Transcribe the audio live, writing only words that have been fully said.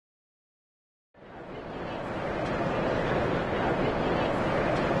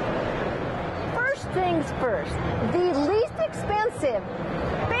things first. The least expensive,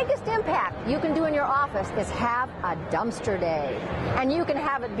 biggest impact you can do in your office is have a dumpster day. And you can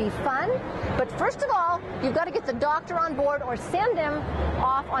have it be fun, but first of all, you've got to get the doctor on board or send him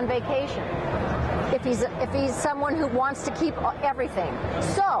off on vacation if he's someone who wants to keep everything.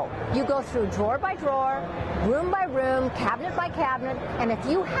 So you go through drawer by drawer, room by room, cabinet by cabinet, and if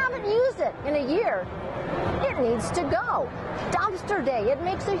you haven't used it in a year, it needs to go. Dumpster day, it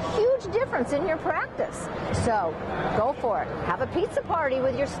makes a huge difference in your practice. So go for it. Have a pizza party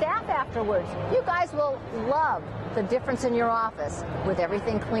with your staff afterwards. You guys will love the difference in your office with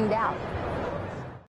everything cleaned out.